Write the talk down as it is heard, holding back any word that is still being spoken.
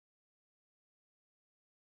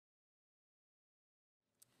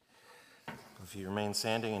If you remain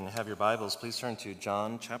standing and have your Bibles, please turn to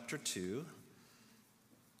John chapter 2.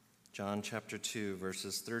 John chapter 2,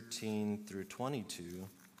 verses 13 through 22.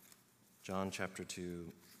 John chapter 2,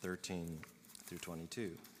 13 through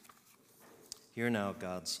 22. Hear now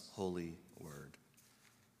God's holy word.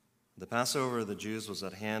 The Passover of the Jews was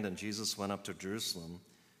at hand, and Jesus went up to Jerusalem.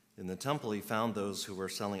 In the temple he found those who were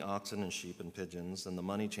selling oxen and sheep and pigeons, and the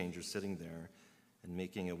money changers sitting there. And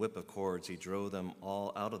making a whip of cords, he drove them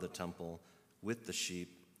all out of the temple with the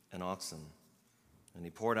sheep and oxen. And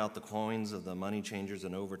he poured out the coins of the money changers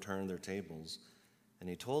and overturned their tables. And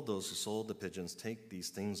he told those who sold the pigeons, "Take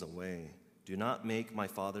these things away. Do not make my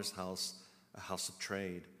Father's house a house of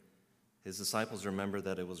trade." His disciples remembered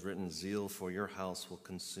that it was written, "Zeal for your house will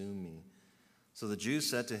consume me." So the Jews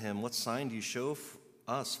said to him, "What sign do you show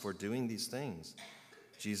us for doing these things?"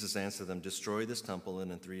 Jesus answered them, "Destroy this temple,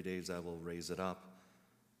 and in 3 days I will raise it up."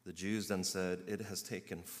 The Jews then said, "It has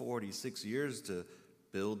taken 46 years to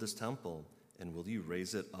build this temple, and will you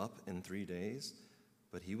raise it up in 3 days?"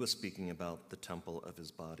 But he was speaking about the temple of his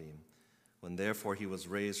body. When therefore he was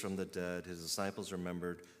raised from the dead, his disciples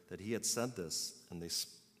remembered that he had said this, and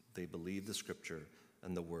they believed the scripture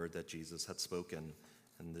and the word that Jesus had spoken.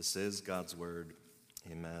 And this is God's word.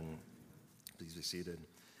 Amen. Please be seated.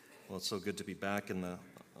 Well, it's so good to be back in the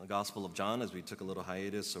Gospel of John as we took a little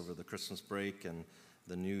hiatus over the Christmas break and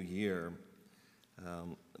the new year.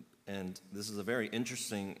 And this is a very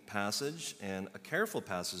interesting passage and a careful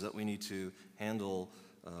passage that we need to handle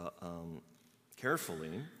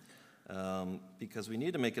carefully because we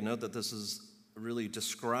need to make a note that this is really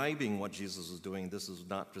describing what Jesus was doing. This is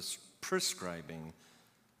not just prescribing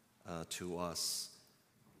to us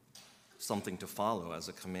something to follow as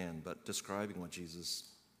a command, but describing what Jesus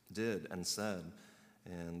did and said.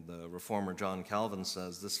 And the reformer John Calvin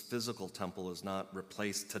says this physical temple is not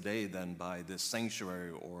replaced today then by this sanctuary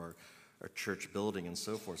or a church building and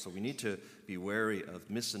so forth. So we need to be wary of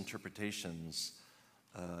misinterpretations,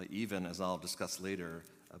 even as I'll discuss later,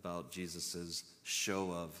 about Jesus'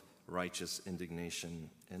 show of righteous indignation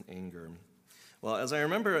and anger. Well, as I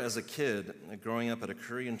remember as a kid growing up at a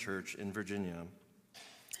Korean church in Virginia,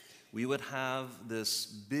 we would have this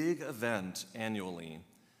big event annually,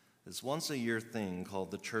 this once-a-year thing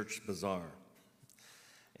called the Church Bazaar.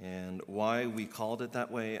 And why we called it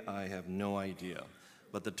that way, I have no idea.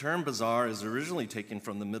 But the term bazaar is originally taken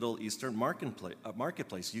from the Middle Eastern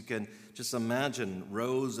marketplace. You can just imagine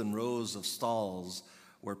rows and rows of stalls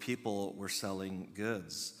where people were selling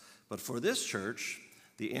goods. But for this church,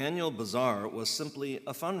 the annual bazaar was simply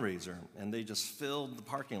a fundraiser, and they just filled the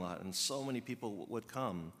parking lot, and so many people would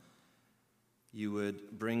come. You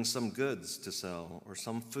would bring some goods to sell, or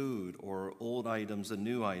some food, or old items and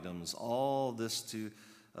new items, all this to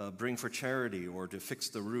bring for charity or to fix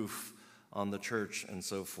the roof on the church and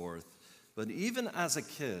so forth. But even as a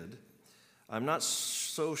kid, I'm not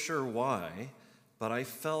so sure why, but I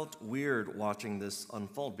felt weird watching this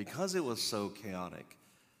unfold because it was so chaotic,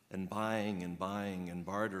 and buying and buying and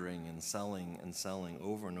bartering and selling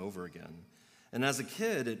over and over again. And as a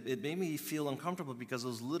kid, it made me feel uncomfortable because it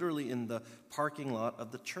was literally in the parking lot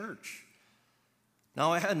of the church.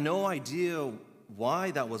 Now, I had no idea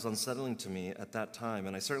why that was unsettling to me at that time,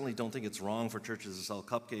 and I certainly don't think it's wrong for churches to sell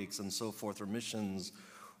cupcakes and so forth, or missions,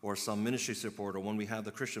 or some ministry support, or when we have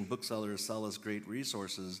the Christian booksellers sell us great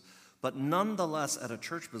resources. But nonetheless, at a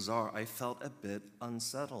church bazaar, I felt a bit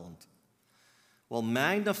unsettled. Well,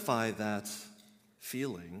 magnify that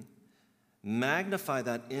feeling, magnify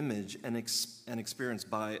that image and experience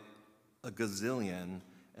by a gazillion,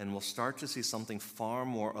 and we'll start to see something far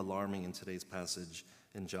more alarming in today's passage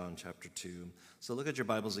in John chapter 2. So look at your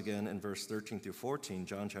Bibles again in verse 13 through 14,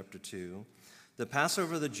 John chapter 2. The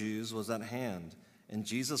Passover of the Jews was at hand, and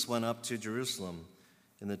Jesus went up to Jerusalem.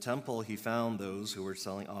 In the temple he found those who were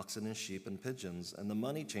selling oxen and sheep and pigeons, and the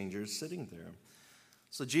money changers sitting there.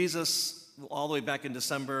 So Jesus, all the way back in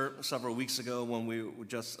December, several weeks ago, when we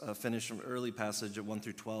just finished an early passage at 1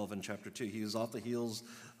 through 12 in chapter 2, he was off the heels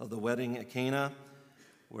of the wedding at Cana,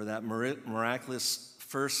 where that miraculous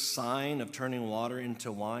first sign of turning water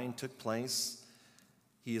into wine took place.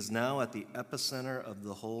 He is now at the epicenter of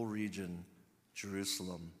the whole region,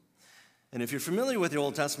 Jerusalem. And if you're familiar with the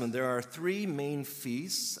Old Testament, there are three main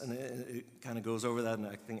feasts, and it kind of goes over that in,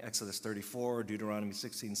 I think, Exodus 34, Deuteronomy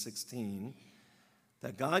 16:16.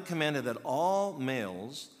 That God commanded that all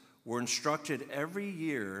males were instructed every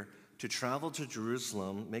year to travel to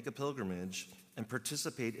Jerusalem, make a pilgrimage, and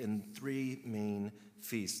participate in three main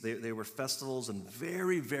feasts. They were festivals and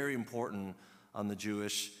very, very important on the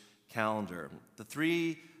Jewish calendar. The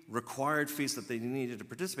three required feasts that they needed to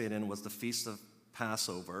participate in was the Feast of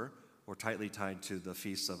Passover, or tightly tied to the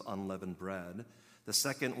Feast of Unleavened Bread. The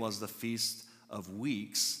second was the Feast of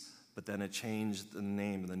Weeks, but then it changed the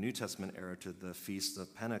name in the New Testament era to the Feast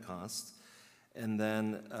of Pentecost. And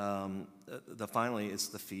then finally, it's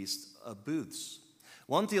the Feast of Booths.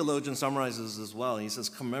 One theologian summarizes as well. He says,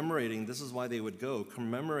 commemorating, this is why they would go,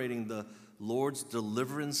 commemorating the Lord's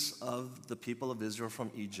deliverance of the people of Israel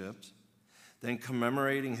from Egypt, then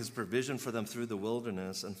commemorating his provision for them through the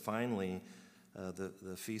wilderness, and finally,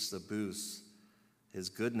 the Feast of Booths, his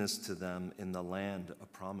goodness to them in the land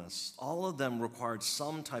of promise. All of them required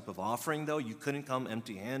some type of offering, though. You couldn't come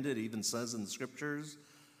empty-handed, it even says in the scriptures.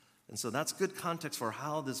 And so that's good context for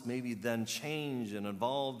how this maybe then changed and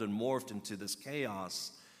evolved and morphed into this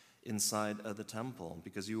chaos inside of the temple,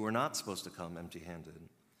 because you were not supposed to come empty-handed.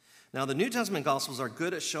 Now, the New Testament Gospels are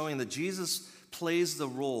good at showing that Jesus plays the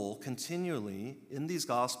role continually in these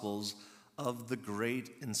Gospels of the great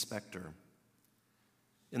inspector.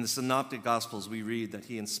 In the Synoptic Gospels, we read that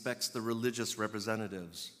he inspects the religious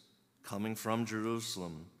representatives coming from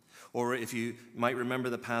Jerusalem. Or if you might remember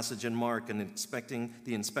the passage in Mark, and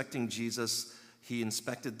inspecting Jesus, he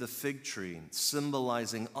inspected the fig tree,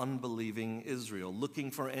 symbolizing unbelieving Israel,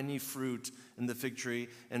 looking for any fruit in the fig tree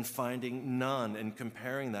and finding none, and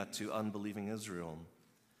comparing that to unbelieving Israel.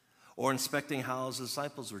 Or inspecting how his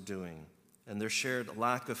disciples were doing, and their shared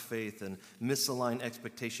lack of faith and misaligned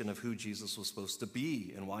expectation of who Jesus was supposed to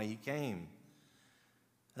be and why he came.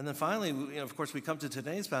 And then finally, of course, we come to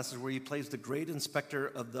today's passage where he plays the great inspector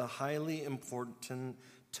of the highly important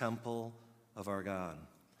temple of our God,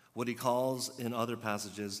 what he calls in other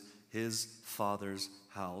passages his Father's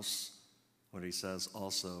house, what he says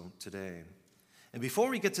also today. And before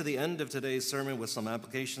we get to the end of today's sermon with some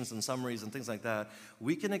applications and summaries and things like that,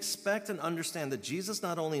 we can expect and understand that Jesus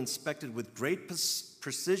not only inspected with great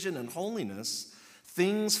precision and holiness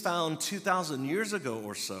things found 2,000 years ago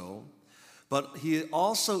or so, but he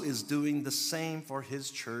also is doing the same for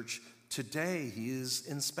his church today. He is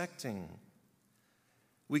inspecting.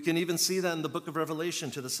 We can even see that in the book of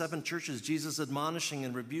Revelation to the 7 churches, Jesus admonishing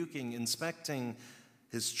and rebuking, inspecting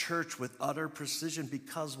his church with utter precision.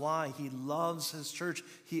 Because why? He loves his church.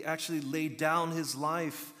 He actually laid down his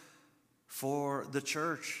life for the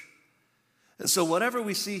church. And so whatever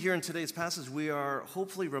we see here in today's passage, we are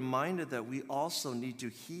hopefully reminded that we also need to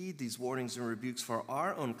heed these warnings and rebukes for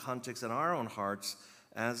our own context and our own hearts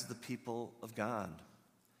as the people of God.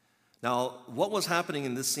 Now, what was happening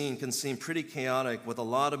in this scene can seem pretty chaotic, with a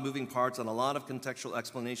lot of moving parts and a lot of contextual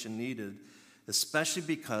explanation needed, especially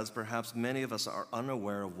because perhaps many of us are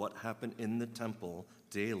unaware of what happened in the temple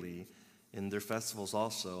daily, in their festivals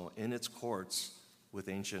also, in its courts with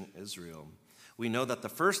ancient Israel. We know that the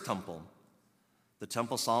first temple, the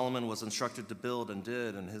temple Solomon was instructed to build and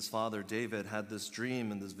did, and his father David had this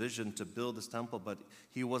dream and this vision to build this temple, but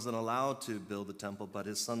he wasn't allowed to build the temple, but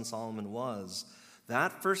his son Solomon was.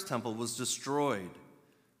 That first temple was destroyed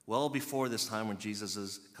well before this time when Jesus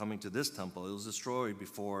is coming to this temple. It was destroyed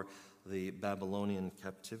before the Babylonian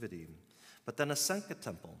captivity. But then a second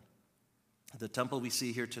temple, the temple we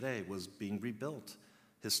see here today, was being rebuilt.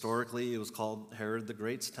 Historically, it was called Herod the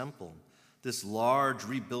Great's temple. This large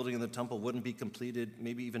rebuilding of the temple wouldn't be completed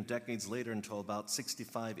maybe even decades later until about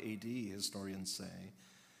 65 AD, historians say.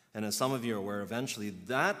 And as some of you are aware, eventually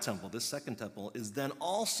that temple, this second temple, is then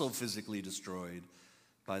also physically destroyed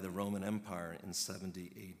by the Roman Empire in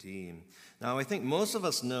 70 AD. Now, I think most of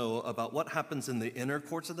us know about what happens in the inner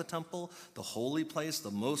courts of the temple, the holy place,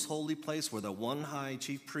 the most holy place, where the one high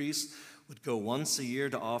chief priest would go once a year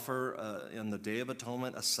to offer, on the Day of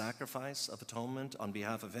Atonement, a sacrifice of atonement on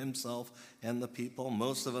behalf of himself and the people.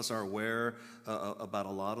 Most of us are aware about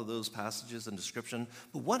a lot of those passages and description.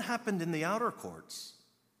 But what happened in the outer courts?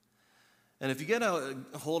 And if you get a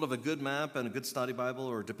hold of a good map and a good study Bible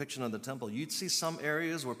or a depiction of the temple, you'd see some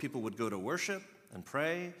areas where people would go to worship and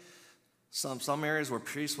pray, some areas where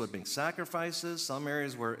priests would make sacrifices, some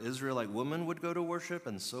areas where Israelite women would go to worship,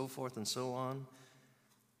 and so forth and so on.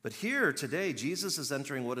 But here today, Jesus is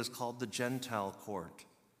entering what is called the Gentile court.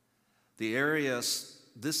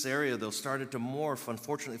 This area, though, started to morph,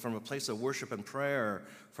 unfortunately, from a place of worship and prayer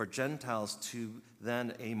for Gentiles to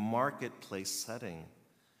then a marketplace setting,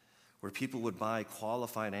 where people would buy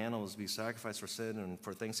qualified animals to be sacrificed for sin and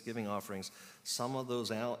for Thanksgiving offerings, some of those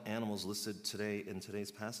animals listed today in today's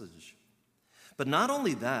passage. But not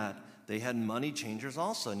only that, they had money changers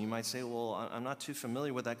also. And you might say, well, I'm not too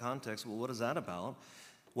familiar with that context. Well, what is that about?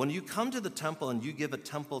 When you come to the temple and you give a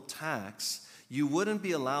temple tax, you wouldn't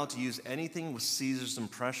be allowed to use anything with Caesar's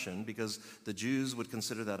impression, because the Jews would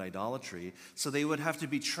consider that idolatry. So they would have to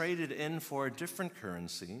be traded in for a different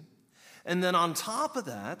currency. And then on top of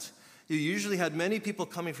that, You usually had many people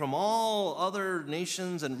coming from all other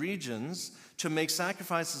nations and regions to make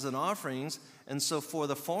sacrifices and offerings. And so for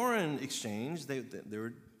the foreign exchange, there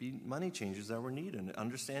would be money changes that were needed. And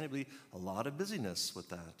understandably, a lot of busyness with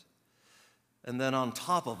that. And then on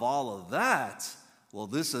top of all of that, well,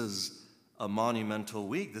 this is a monumental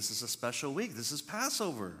week. This is a special week. This is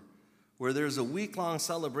Passover, where there's a week-long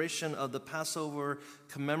celebration of the Passover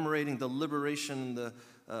commemorating the liberation,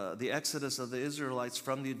 the exodus of the Israelites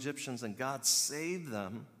from the Egyptians, and God saved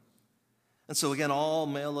them. And so again, all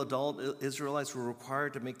male adult Israelites were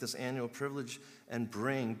required to make this annual privilege and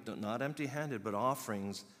bring, not empty-handed, but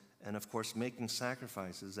offerings, and of course making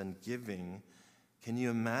sacrifices and giving. Can you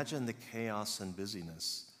imagine the chaos and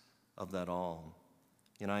busyness of that all?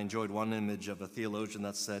 I enjoyed one image of a theologian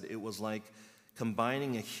that said it was like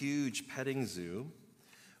combining a huge petting zoo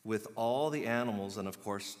with all the animals and, of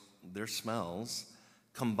course, their smells.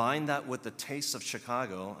 Combine that with the taste of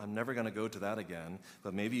Chicago. I'm never going to go to that again,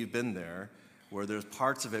 but maybe you've been there, where there's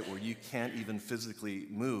parts of it where you can't even physically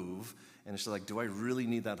move. And it's like, do I really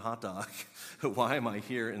need that hot dog? Why am I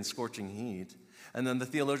here in scorching heat? And then the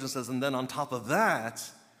theologian says, and then on top of that,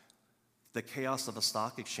 the chaos of a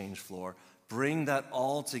stock exchange floor. Bring that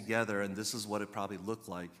all together, and this is what it probably looked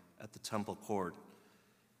like at the temple court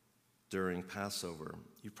during Passover.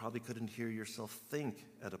 You probably couldn't hear yourself think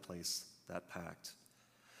at a place that packed.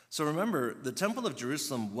 So remember, the Temple of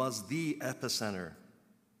Jerusalem was the epicenter.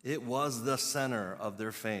 It was the center of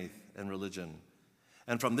their faith and religion.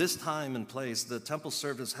 And from this time and place, the temple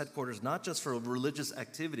served as headquarters not just for religious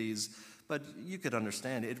activities, but you could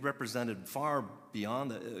understand it represented far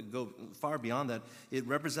beyond that. It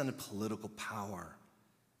represented political power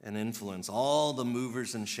and influence. All the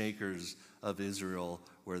movers and shakers of Israel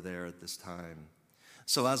were there at this time.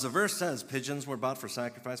 So as the verse says, pigeons were bought for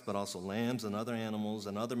sacrifice, but also lambs and other animals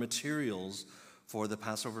and other materials for the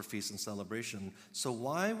Passover feast and celebration. So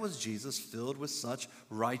why was Jesus filled with such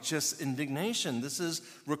righteous indignation? This is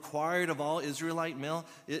required of all Israelite male.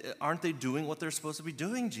 Aren't they doing what they're supposed to be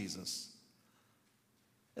doing, Jesus?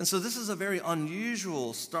 And so this is a very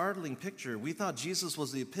unusual, startling picture. We thought Jesus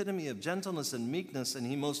was the epitome of gentleness and meekness, and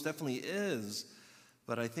he most definitely is.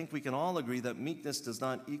 But I think we can all agree that meekness does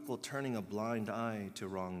not equal turning a blind eye to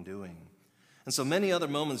wrongdoing. And so many other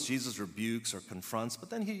moments Jesus rebukes or confronts, but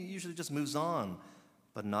then he usually just moves on,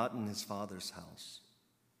 but not in his Father's house.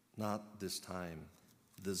 Not this time.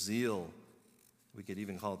 The zeal, we could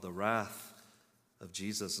even call it the wrath of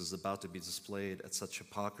Jesus, is about to be displayed at such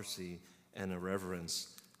hypocrisy and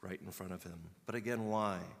irreverence right in front of him. But again,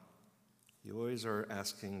 why? You always are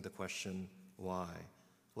asking the question, why?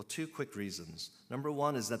 Well, two quick reasons. Number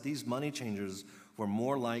one is that these money changers were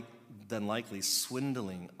more than likely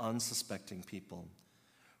swindling unsuspecting people.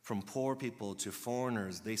 From poor people to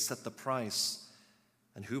foreigners, they set the price.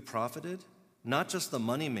 And who profited? Not just the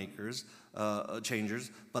money makers,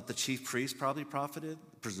 changers, but the chief priest probably profited,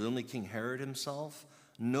 presumably King Herod himself.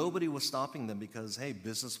 Nobody was stopping them because, hey,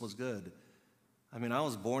 business was good. I mean, I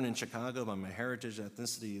was born in Chicago, but my heritage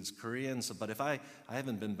ethnicity is Korean. But if I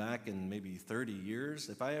haven't been back in maybe 30 years,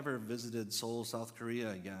 if I ever visited Seoul, South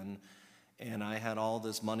Korea again, and I had all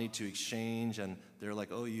this money to exchange, and they're like,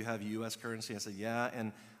 oh, you have U.S. currency? I said, yeah,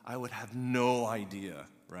 and I would have no idea,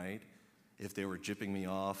 right, if they were gypping me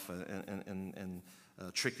off and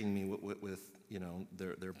tricking me with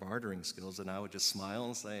their bartering skills, and I would just smile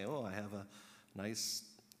and say, oh, I have a nice,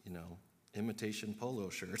 imitation polo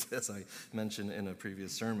shirt, as I mentioned in a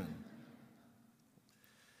previous sermon.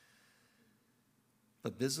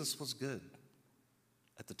 But business was good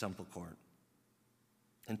at the temple court.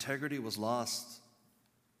 Integrity was lost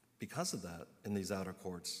because of that in these outer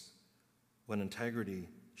courts, when integrity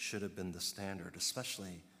should have been the standard,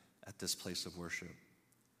 especially at this place of worship.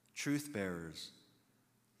 Truth bearers,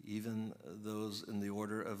 even those in the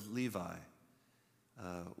order of Levi,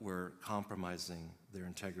 were compromising their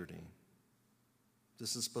integrity.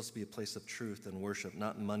 This is supposed to be a place of truth and worship,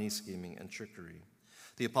 not money scheming and trickery.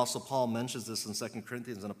 The Apostle Paul mentions this in 2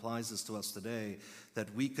 Corinthians and applies this to us today,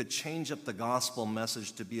 that we could change up the gospel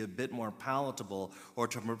message to be a bit more palatable, or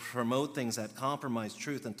to promote things that compromise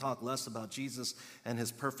truth and talk less about Jesus and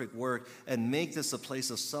his perfect work, and make this a place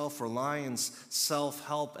of self-reliance,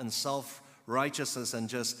 self-help, and self-righteousness, and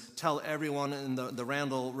just tell everyone in the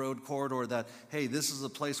Randall Road corridor that, hey, this is a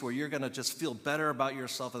place where you're going to just feel better about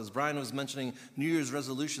yourself. As Brian was mentioning, New Year's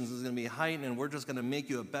resolutions is going to be heightened, and we're just going to make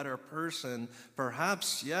you a better person.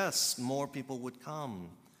 Perhaps, yes, more people would come.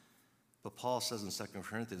 But Paul says in 2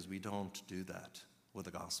 Corinthians, we don't do that with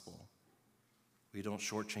the gospel. We don't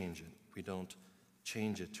shortchange it. We don't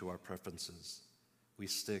change it to our preferences. We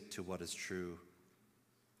stick to what is true.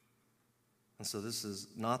 And so this is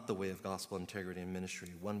not the way of gospel integrity and ministry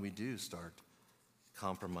when we do start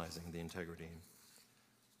compromising the integrity.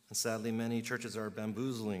 And sadly, many churches are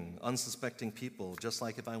bamboozling unsuspecting people, just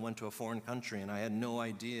like if I went to a foreign country and I had no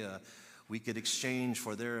idea, we could exchange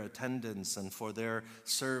for their attendance and for their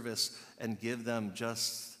service and give them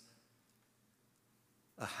just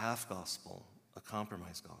a half gospel, a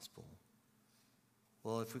compromised gospel.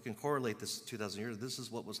 Well, if we can correlate this to 2,000 years, this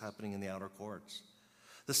is what was happening in the outer courts.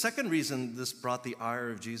 The second reason this brought the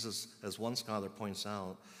ire of Jesus, as one scholar points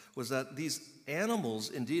out, was that these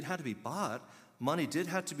animals indeed had to be bought. Money did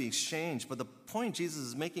have to be exchanged, but the point Jesus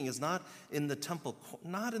is making is not in the temple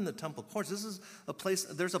courts. This is a place,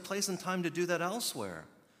 there's a place and time to do that elsewhere.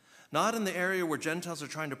 Not in the area where Gentiles are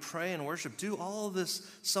trying to pray and worship. Do all of this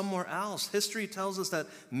somewhere else. History tells us that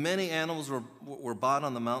many animals were bought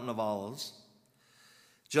on the Mountain of Olives,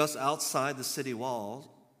 just outside the city walls.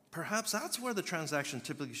 Perhaps that's where the transaction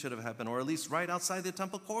typically should have happened, or at least right outside the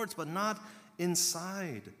temple courts, but not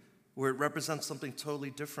inside, where it represents something totally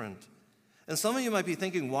different. And some of you might be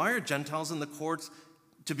thinking, why are Gentiles in the courts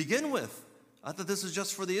to begin with? I thought this is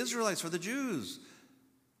just for the Israelites, for the Jews.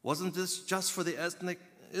 Wasn't this just for the ethnic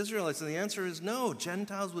Israelites? And the answer is no.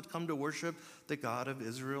 Gentiles would come to worship the God of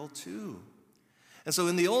Israel too. And so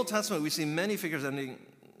in the Old Testament, we see many figures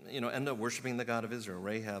end up worshiping the God of Israel.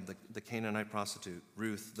 Rahab, the Canaanite prostitute,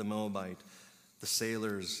 Ruth, the Moabite, the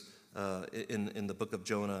sailors in the book of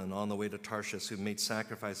Jonah and on the way to Tarshish who made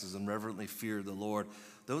sacrifices and reverently feared the Lord.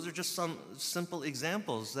 Those are just some simple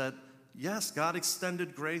examples that, yes, God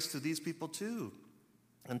extended grace to these people too,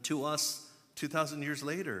 and to us 2,000 years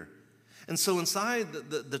later. And so inside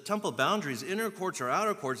the temple boundaries, inner courts or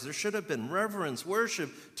outer courts, there should have been reverence,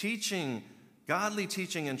 worship, teaching, godly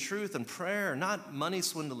teaching and truth and prayer, not money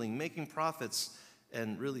swindling, making profits,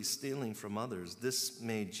 and really stealing from others. This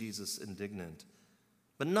made Jesus indignant.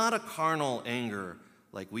 But not a carnal anger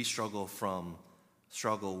like we struggle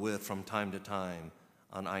with from time to time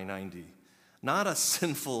on I-90. Not a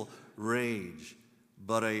sinful rage,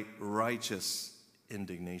 but a righteous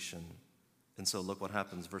indignation. And so look what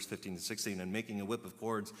happens, verse 15 to 16. And making a whip of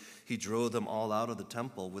cords, he drove them all out of the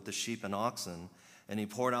temple with the sheep and oxen. And he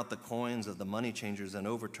poured out the coins of the money changers and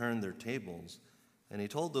overturned their tables. And he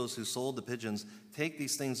told those who sold the pigeons, take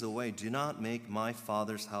these things away. Do not make my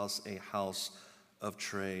Father's house a house of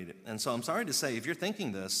trade. And so I'm sorry to say, if you're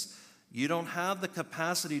thinking this, you don't have the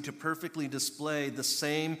capacity to perfectly display the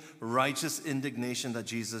same righteous indignation that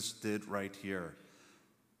Jesus did right here.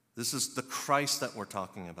 This is the Christ that we're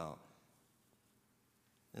talking about.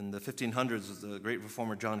 In the 1500s, the great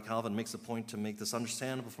reformer John Calvin makes a point to make this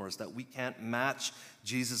understandable for us, that we can't match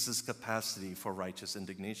Jesus' capacity for righteous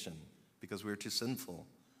indignation because we're too sinful.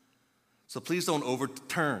 So please don't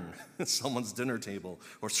overturn someone's dinner table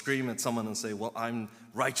or scream at someone and say, well, I'm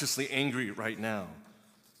righteously angry right now.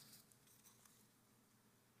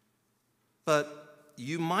 But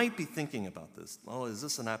you might be thinking about this. Oh, is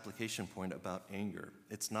this an application point about anger?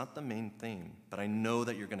 It's not the main theme, but I know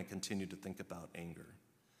that you're going to continue to think about anger.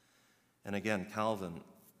 And again, Calvin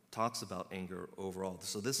talks about anger overall.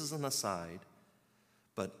 So this is an aside,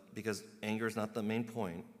 but because anger is not the main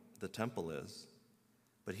point, the temple is.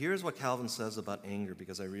 But here's what Calvin says about anger,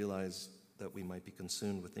 because I realize that we might be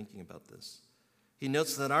consumed with thinking about this. He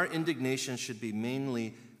notes that our indignation should be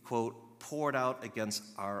mainly, quote, poured out against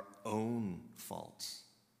our own faults.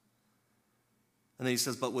 And then he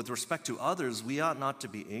says, but with respect to others, we ought not to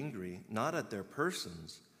be angry, not at their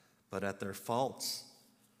persons, but at their faults.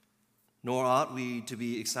 Nor ought we to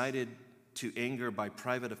be excited to anger by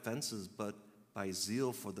private offenses, but by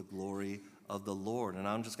zeal for the glory of the Lord. And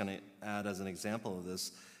I'm just going to add as an example of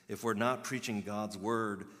this, if we're not preaching God's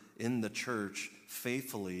word in the church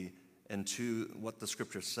faithfully and to what the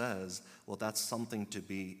scripture says, well, that's something to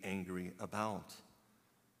be angry about.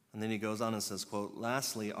 And then he goes on and says, quote,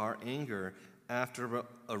 lastly, our anger after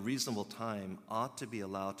a reasonable time ought to be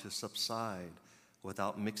allowed to subside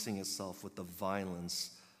without mixing itself with the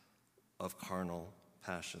violence of carnal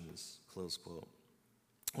passions, close quote.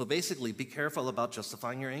 Well, basically, be careful about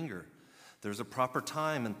justifying your anger. There's a proper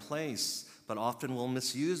time and place, but often we'll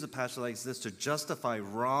misuse a passage like this to justify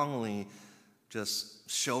wrongly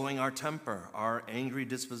just showing our temper, our angry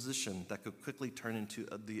disposition that could quickly turn into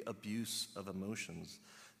the abuse of emotions.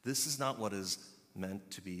 This is not what is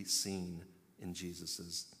meant to be seen in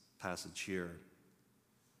Jesus' passage here.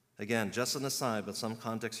 Again, just an aside, but some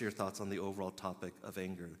context to your thoughts on the overall topic of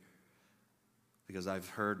anger. Because I've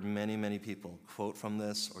heard many, many people quote from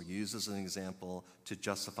this or use as an example to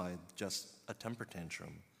justify just a temper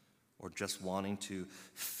tantrum or just wanting to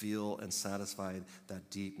feel and satisfy that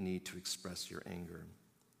deep need to express your anger.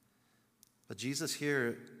 But Jesus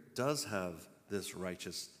here does have this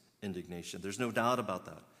righteous indignation. There's no doubt about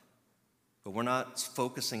that. But we're not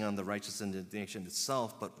focusing on the righteous indignation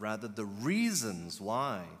itself, but rather the reasons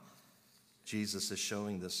why Jesus is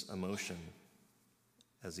showing this emotion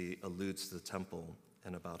as he alludes to the temple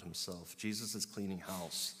and about himself. Jesus is cleaning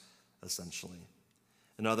house, essentially.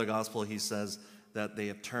 In another gospel, he says that they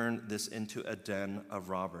have turned this into a den of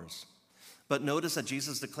robbers. But notice that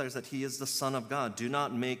Jesus declares that he is the Son of God. Do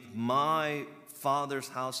not make my Father's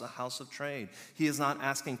house a house of trade. He is not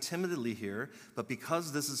asking timidly here, but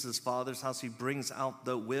because this is his Father's house, he brings out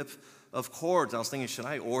the whip of cords. I was thinking, should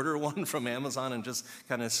I order one from Amazon and just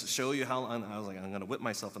kind of show you how? I was like, I'm going to whip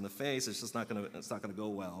myself in the face. It's just not going to go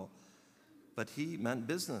well. But he meant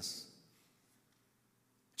business.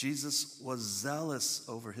 Jesus was zealous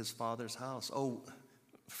over his Father's house. Oh,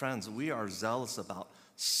 friends, we are zealous about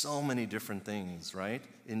so many different things, right?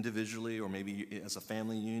 Individually, or maybe as a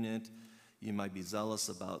family unit. You might be zealous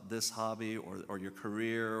about this hobby or your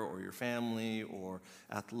career or your family or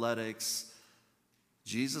athletics.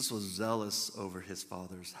 Jesus was zealous over his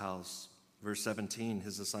Father's house. Verse 17,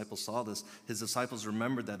 his disciples saw this. His disciples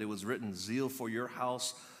remembered that it was written, zeal for your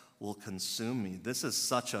house will consume me. This is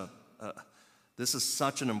such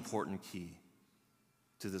an important key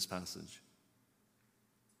to this passage.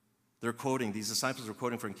 These disciples are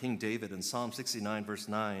quoting from King David in Psalm 69, verse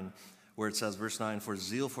 9, where it says, verse 9, for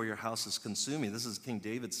zeal for your house is consumed me. This is King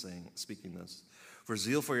David speaking this. For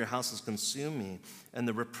zeal for your house has consumed me, and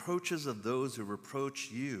the reproaches of those who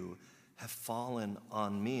reproach you have fallen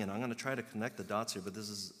on me. And I'm going to try to connect the dots here, but this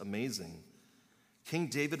is amazing. King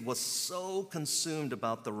David was so consumed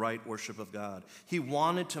about the right worship of God. He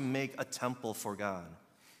wanted to make a temple for God.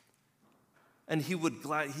 And he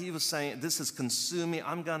was saying, this is consuming.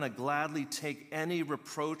 I'm going to gladly take any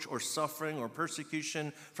reproach or suffering or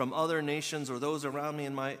persecution from other nations or those around me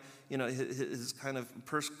in my, his kind of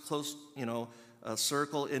close,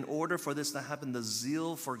 circle. In order for this to happen, the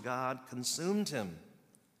zeal for God consumed him.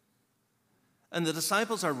 And the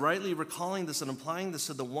disciples are rightly recalling this and applying this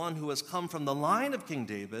to the one who has come from the line of King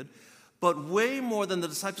David, but way more than the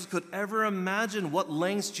disciples could ever imagine what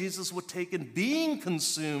lengths Jesus would take in being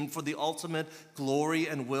consumed for the ultimate glory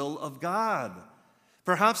and will of God.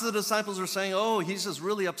 Perhaps the disciples are saying, oh, he's just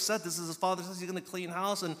really upset. This is his Father says he's going to clean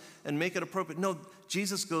house and make it appropriate. No,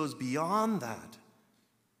 Jesus goes beyond that.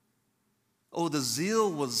 Oh, the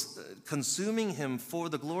zeal was consuming him for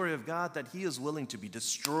the glory of God that he is willing to be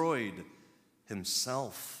destroyed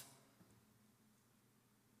himself.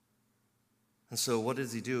 And so what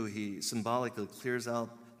does he do? He symbolically clears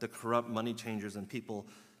out the corrupt money changers and people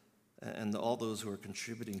and all those who are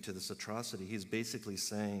contributing to this atrocity. He's basically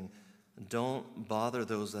saying, don't bother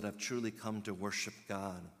those that have truly come to worship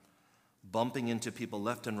God. Bumping into people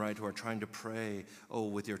left and right who are trying to pray,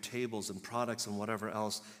 with your tables and products and whatever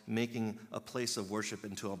else, making a place of worship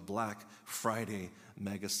into a Black Friday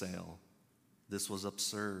mega sale. This was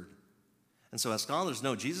absurd. And so as scholars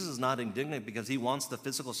know, Jesus is not indignant because he wants the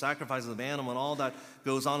physical sacrifice of the animal and all that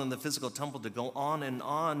goes on in the physical temple to go on and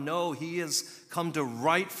on. No, he has come to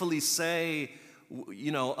rightfully say,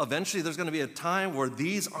 eventually there's going to be a time where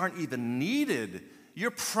these aren't even needed.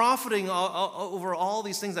 You're profiting over all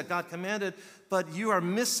these things that God commanded, but you are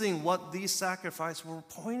missing what these sacrifices were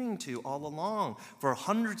pointing to all along. For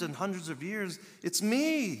hundreds and hundreds of years, it's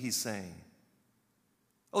me, he's saying.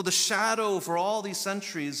 Oh, the shadow for all these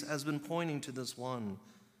centuries has been pointing to this one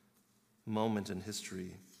moment in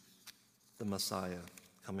history, the Messiah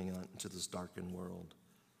coming out into this darkened world.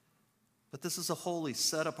 But this is a holy,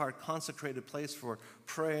 set-apart, consecrated place for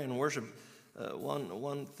prayer and worship.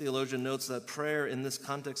 One theologian notes that prayer in this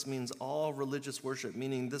context means all religious worship,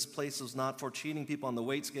 meaning this place is not for cheating people on the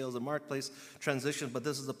weight scales and marketplace transition, but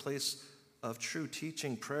this is a place of true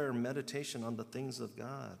teaching, prayer, meditation on the things of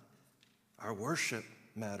God. Our worship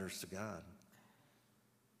matters to God.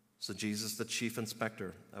 So Jesus, the chief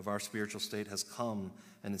inspector of our spiritual state, has come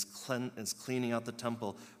and is cleaning out the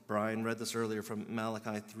temple. Brian read this earlier from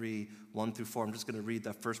Malachi 3, 1 through 4. I'm just going to read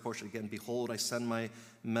that first portion again. Behold, I send my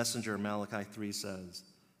messenger, Malachi 3 says,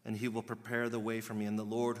 and he will prepare the way for me, and the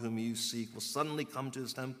Lord whom you seek will suddenly come to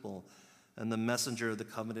his temple, and the messenger of the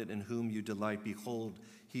covenant in whom you delight, behold,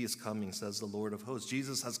 he is coming, says the Lord of hosts.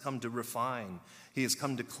 Jesus has come to refine. He has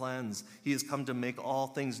come to cleanse. He has come to make all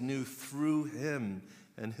things new through him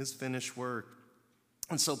and his finished work.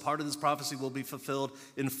 And so part of this prophecy will be fulfilled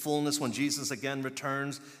in fullness when Jesus again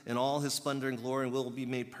returns in all his splendor and glory and will be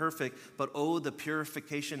made perfect. But the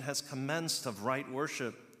purification has commenced of right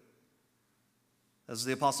worship. As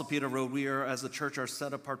the Apostle Peter wrote, we are, as the church, are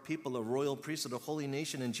set-apart people, a royal priesthood, a holy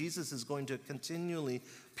nation, and Jesus is going to continually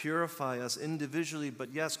purify us individually, but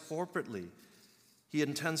yes, corporately. He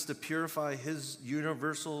intends to purify his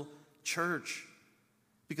universal church,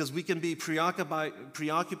 because we can be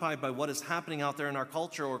preoccupied by what is happening out there in our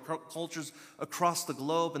culture or cultures across the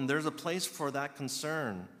globe, and there's a place for that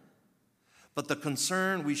concern. But the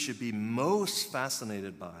concern we should be most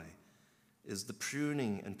fascinated by is the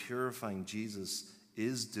pruning and purifying Jesus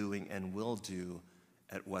is doing and will do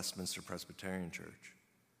at Westminster Presbyterian Church,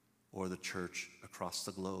 or the church across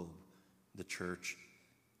the globe, the church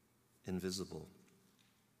invisible.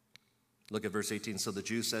 Look at verse 18. So the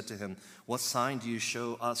Jews said to him, "What sign do you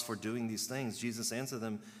show us for doing these things?" Jesus answered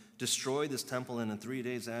them, "Destroy this temple, and in 3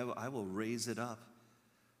 days I will raise it up."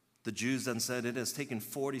 The Jews then said, "It has taken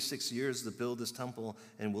 46 years to build this temple,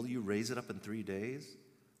 and will you raise it up in 3 days?"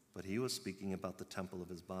 But he was speaking about the temple of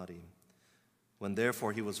his body. When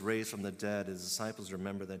therefore he was raised from the dead, his disciples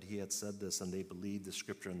remembered that he had said this, and they believed the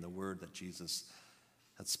scripture and the word that Jesus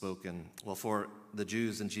had spoken. Well, for the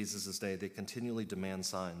Jews in Jesus' day, they continually demand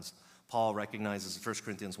signs. Paul recognizes in 1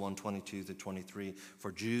 Corinthians 1:22-23,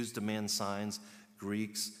 "For Jews demand signs,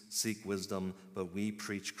 Greeks seek wisdom, but we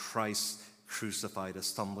preach Christ crucified, a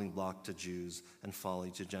stumbling block to Jews and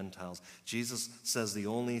folly to Gentiles." Jesus says the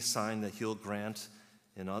only sign that he'll grant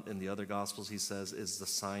in the other Gospels, he says, is the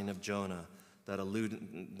sign of Jonah,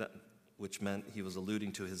 which meant he was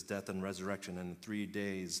alluding to his death and resurrection, and in 3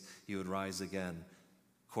 days he would rise again,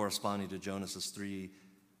 corresponding to Jonah's 3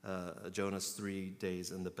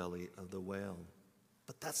 days in the belly of the whale.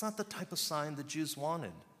 But that's not the type of sign the Jews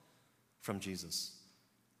wanted from Jesus.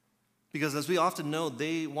 Because as we often know,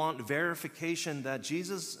 they want verification that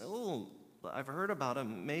Jesus, I've heard about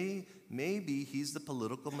him. Maybe he's the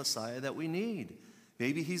political Messiah that we need.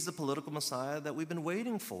 Maybe he's the political Messiah that we've been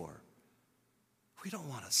waiting for. We don't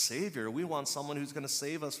want a savior. We want someone who's going to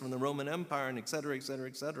save us from the Roman Empire and et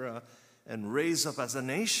cetera, and raise up as a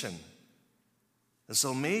nation. And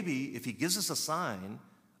so maybe if he gives us a sign,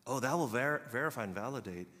 that will verify and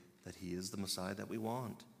validate that he is the Messiah that we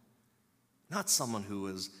want. Not someone who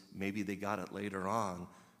is, maybe they got it later on,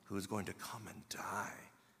 who is going to come and die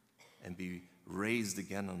and be raised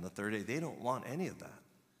again on the 3rd day. They don't want any of that.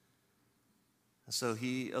 And so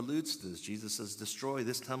he alludes to this. Jesus says, "Destroy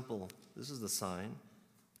this temple." This is the sign.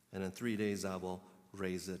 "And in 3 days I will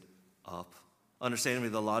raise it up." Understandably,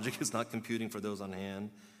 the logic is not computing for those on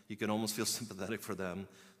hand. You can almost feel sympathetic for them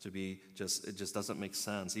it just doesn't make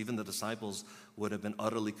sense. Even the disciples would have been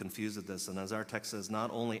utterly confused at this. And as our text says, not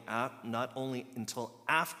only until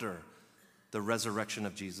after the resurrection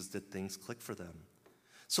of Jesus did things click for them.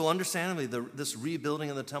 So understandably, this rebuilding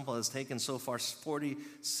of the temple has taken so far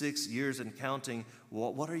 46 years and counting.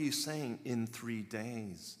 What are you saying in 3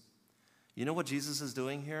 days? You know what Jesus is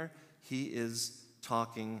doing here? He is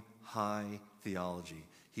talking high theology.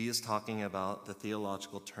 He is talking about the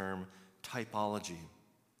theological term typology.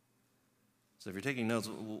 So if you're taking notes,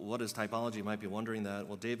 what is typology? You might be wondering that.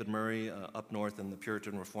 Well, David Murray, up north in the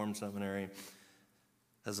Puritan Reformed Seminary,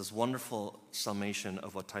 has this wonderful summation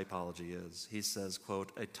of what typology is. He says,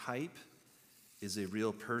 quote, "A type is a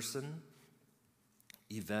real person,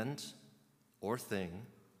 event, or thing.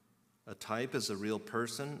 A type is a real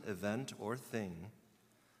person, event, or thing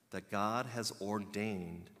that God has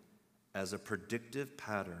ordained as a predictive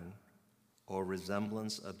pattern or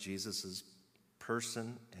resemblance of Jesus'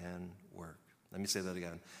 person and work." Let me say that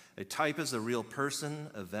again. A type is a real person,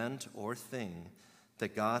 event, or thing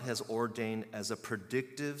that God has ordained as a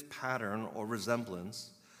predictive pattern or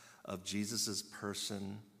resemblance of Jesus'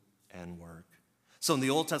 person and work. So in the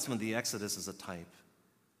Old Testament, the Exodus is a type.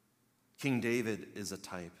 King David is a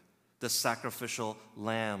type. The sacrificial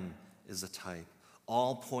lamb is a type,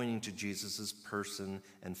 all pointing to Jesus' person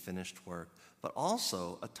and finished work. But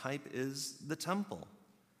also, a type is the temple.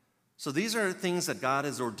 So these are things that God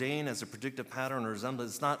has ordained as a predictive pattern or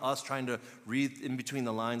resemblance. It's not us trying to read in between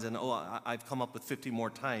the lines and, I've come up with 50 more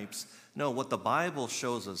types. No, what the Bible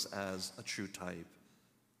shows us as a true type.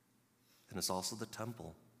 And it's also the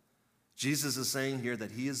temple. Jesus is saying here that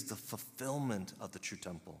he is the fulfillment of the true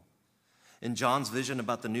temple. In John's vision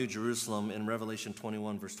about the New Jerusalem in Revelation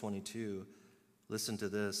 21, verse 22, listen to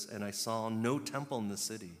this, "And I saw no temple in the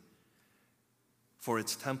city, for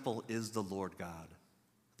its temple is the Lord God,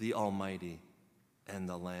 the Almighty, and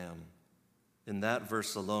the Lamb." In that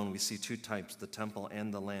verse alone, we see two types, the temple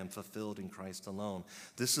and the Lamb, fulfilled in Christ alone.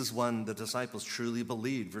 This is when the disciples truly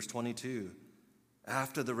believed. Verse 22,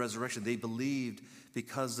 after the resurrection, they believed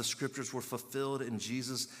because the scriptures were fulfilled in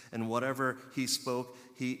Jesus, and whatever he spoke,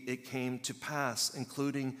 it came to pass,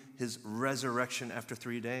 including his resurrection after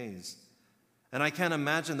 3 days. And I can't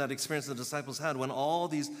imagine that experience the disciples had when all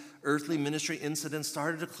these earthly ministry incidents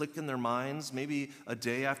started to click in their minds, maybe a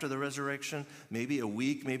day after the resurrection, maybe a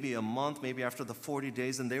week, maybe a month, maybe after the 40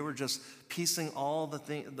 days, and they were just piecing all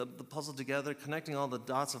the puzzle together, connecting all the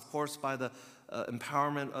dots, of course, by the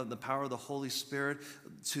empowerment of the power of the Holy Spirit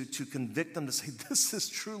to convict them to say, this is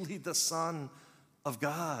truly the Son of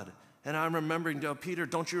God. And I'm remembering, Peter,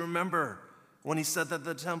 don't you remember when he said that at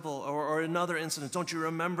the temple? Or another incident, don't you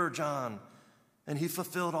remember, John? And he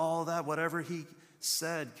fulfilled all that. Whatever he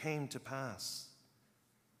said came to pass.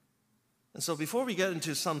 And so before we get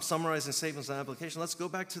into some summarizing statements and application, let's go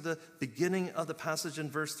back to the beginning of the passage in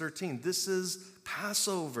verse 13. This is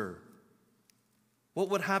Passover. What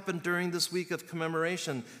would happen during this week of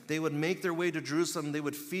commemoration? They would make their way to Jerusalem. They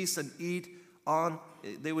would feast and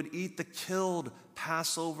they would eat the killed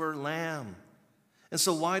Passover lamb. And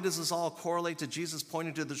so why does this all correlate to Jesus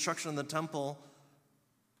pointing to the destruction of the temple?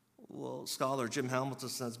 Well, scholar Jim Hamilton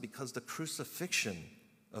says because the crucifixion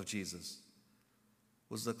of Jesus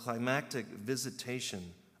was the climactic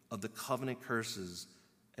visitation of the covenant curses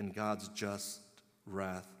and God's just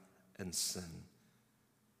wrath and sin.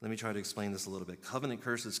 Let me try to explain this a little bit. Covenant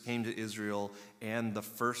curses came to Israel and the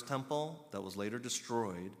first temple that was later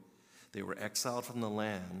destroyed. They were exiled from the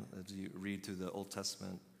land, as you read through the Old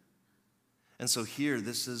Testament. And so here,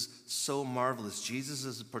 this is so marvelous. Jesus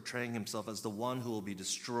is portraying himself as the one who will be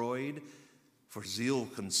destroyed, for zeal will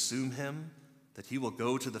consume him, that he will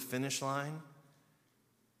go to the finish line.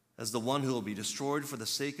 As the one who will be destroyed for the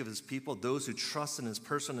sake of his people, those who trust in his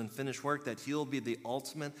person and finished work, that he'll be the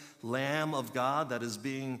ultimate Lamb of God that is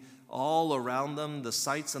being all around them, the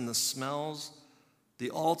sights and the smells.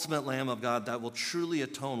 The ultimate Lamb of God that will truly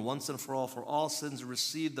atone once and for all sins and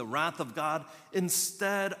receive the wrath of God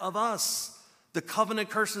instead of us. The covenant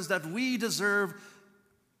curses that we deserve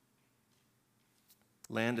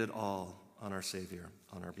landed all on our Savior,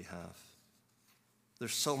 on our behalf.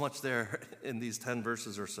 There's so much there in these 10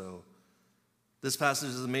 verses or so. This passage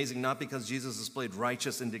is amazing not because Jesus displayed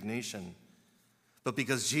righteous indignation, but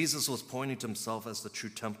because Jesus was pointing to himself as the true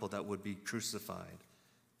temple that would be crucified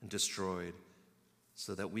and destroyed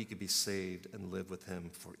so that we could be saved and live with him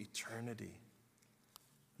for eternity.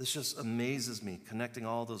 This just amazes me, connecting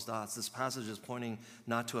all those dots. This passage is pointing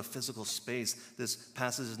not to a physical space. This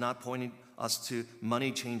passage is not pointing us to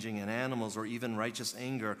money changing and animals or even righteous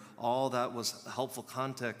anger. All that was helpful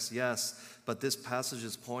context, yes, but this passage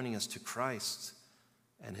is pointing us to Christ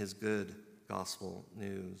and his good gospel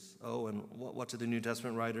news. Oh, and what do the New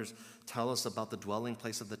Testament writers tell us about the dwelling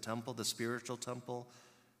place of the temple, the spiritual temple?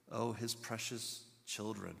 Oh, his precious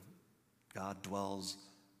children. God dwells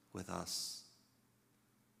with us.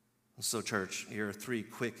 So, church, here are 3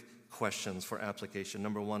 quick questions for application.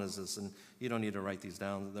 Number 1 is this, and you don't need to write these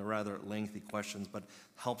down. They're rather lengthy questions, but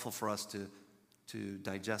helpful for us to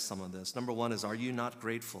digest some of this. Number 1 is, are you not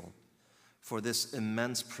grateful for this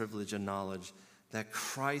immense privilege and knowledge that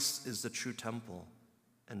Christ is the true temple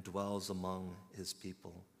and dwells among his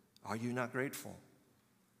people? Are you not grateful?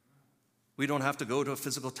 We don't have to go to a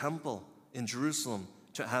physical temple in Jerusalem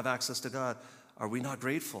to have access to God. Are we not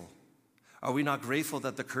grateful? Are we not grateful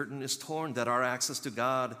that the curtain is torn, that our access to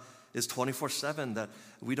God is 24/7, that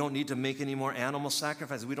we don't need to make any more animal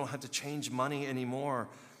sacrifices, we don't have to change money anymore?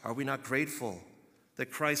 Are we not grateful that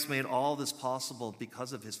Christ made all this possible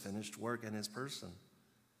because of his finished work and his person?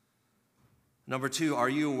 Number 2, are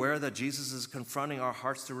you aware that Jesus is confronting our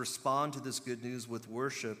hearts to respond to this good news with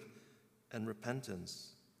worship and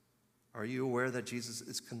repentance? Are you aware that Jesus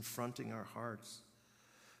is confronting our hearts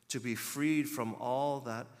to be freed from all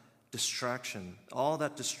that distraction, all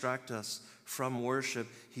that distract us from worship?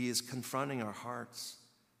 He is confronting our hearts.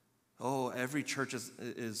 Oh, every church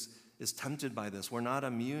is tempted by this. We're not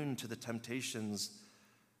immune to the temptations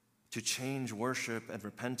to change worship and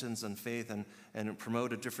repentance and faith and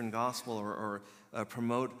promote a different gospel or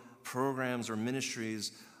promote programs or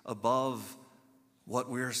ministries above what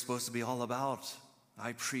we're supposed to be all about.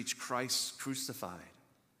 I preach Christ crucified.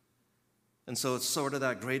 And so it's sort of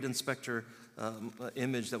that great inspector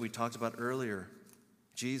image that we talked about earlier.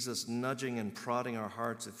 Jesus nudging and prodding our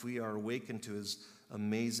hearts if we are awakened to his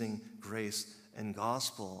amazing grace and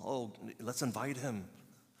gospel. Oh, let's invite him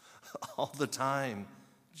all the time.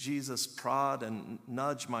 Jesus, prod and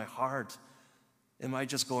nudge my heart. Am I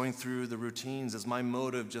just going through the routines? Is my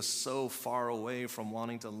motive just so far away from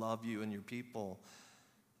wanting to love you and your people?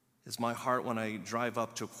 Is my heart when I drive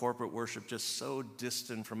up to corporate worship just so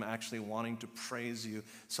distant from actually wanting to praise you?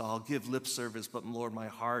 So I'll give lip service, but Lord, my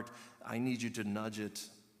heart, I need you to nudge it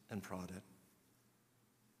and prod it.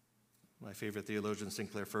 My favorite theologian,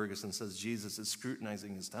 Sinclair Ferguson, says Jesus is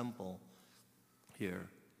scrutinizing his temple here.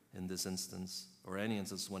 in this instance, or any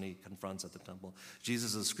instance when he confronts at the temple.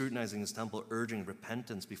 Jesus is scrutinizing his temple, urging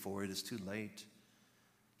repentance before it is too late.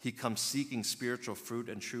 He comes seeking spiritual fruit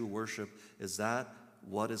and true worship. Is that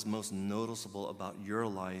what is most noticeable about your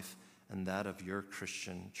life and that of your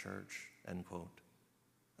Christian church? End quote.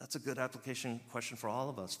 That's a good application question for all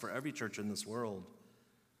of us, for every church in this world.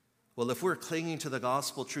 Well, if we're clinging to the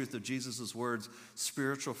gospel truth of Jesus' words,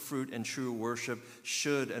 spiritual fruit and true worship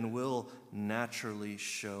should and will naturally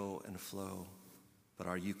show and flow. But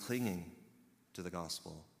are you clinging to the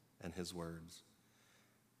gospel and his words?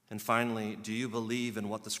 And finally, do you believe in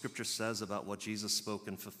what the scripture says about what Jesus spoke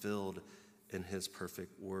and fulfilled in his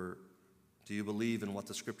perfect word? Do you believe in what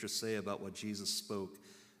the scriptures say about what Jesus spoke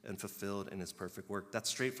and fulfilled in his perfect work? That's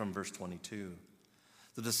straight from verse 22.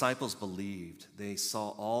 The disciples believed. They saw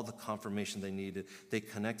all the confirmation they needed. They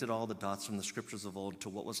connected all the dots from the scriptures of old to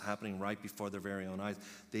what was happening right before their very own eyes.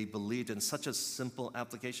 They believed in such a simple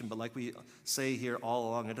application, but like we say here all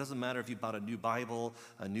along, it doesn't matter if you bought a new Bible,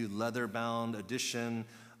 a new leather-bound edition,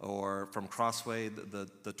 or from Crossway, the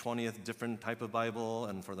 20th different type of Bible,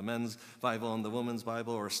 and for the men's Bible and the women's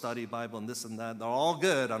Bible, or a study Bible, and this and that. They're all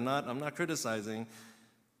good. I'm not criticizing.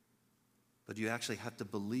 But you actually have to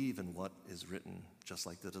believe in what is written, just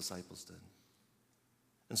like the disciples did.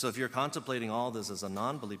 And so if you're contemplating all this as a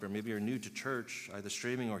non-believer, maybe you're new to church, either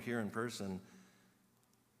streaming or here in person,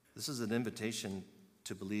 this is an invitation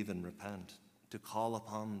to believe and repent, to call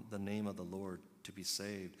upon the name of the Lord, to be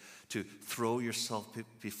saved, to throw yourself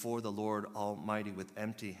before the Lord Almighty with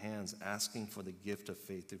empty hands, asking for the gift of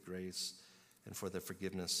faith through grace and for the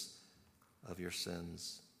forgiveness of your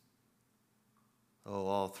sins. Oh,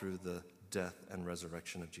 all through the death and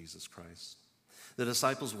resurrection of Jesus Christ. The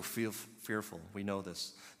disciples were fearful. We know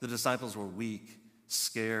this. The disciples were weak,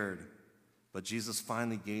 scared, but Jesus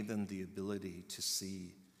finally gave them the ability to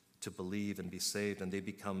see, to believe, and be saved, and they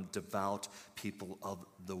become devout people of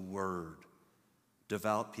the word,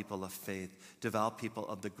 devout people of faith, devout people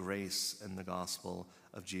of the grace and the gospel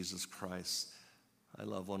of Jesus Christ. I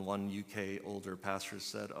love when one UK older pastor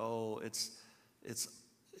said, it's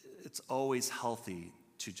always healthy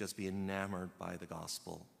to just be enamored by the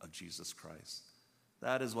gospel of Jesus Christ.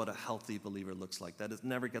 That is what a healthy believer looks like. That it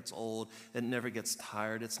never gets old. It never gets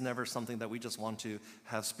tired. It's never something that we just want to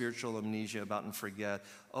have spiritual amnesia about and forget.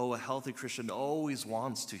 Oh, a healthy Christian always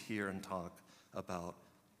wants to hear and talk about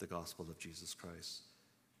the gospel of Jesus Christ.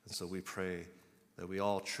 And so we pray that we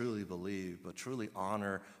all truly believe, but truly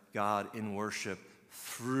honor God in worship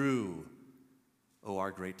through,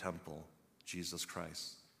 our great temple, Jesus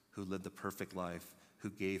Christ, who lived the perfect life, who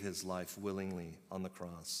gave his life willingly on the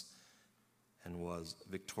cross and was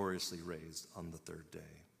victoriously raised on the third day.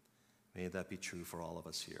 May that be true for all of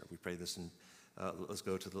us here. We pray this, and let's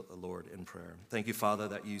go to the Lord in prayer. Thank you, Father,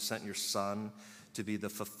 that you sent your Son to be the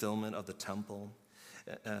fulfillment of the temple,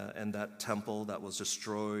 and that temple that was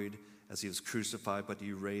destroyed as he was crucified, but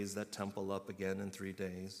you raised that temple up again in 3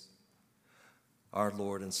 days. Our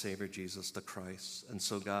Lord and Savior Jesus the Christ. And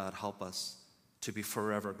so, God, help us to be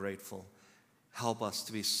forever grateful. Help us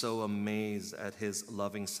to be so amazed at his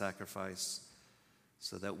loving sacrifice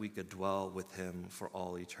so that we could dwell with him for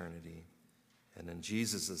all eternity. And in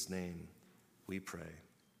Jesus' name we pray.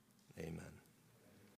 Amen.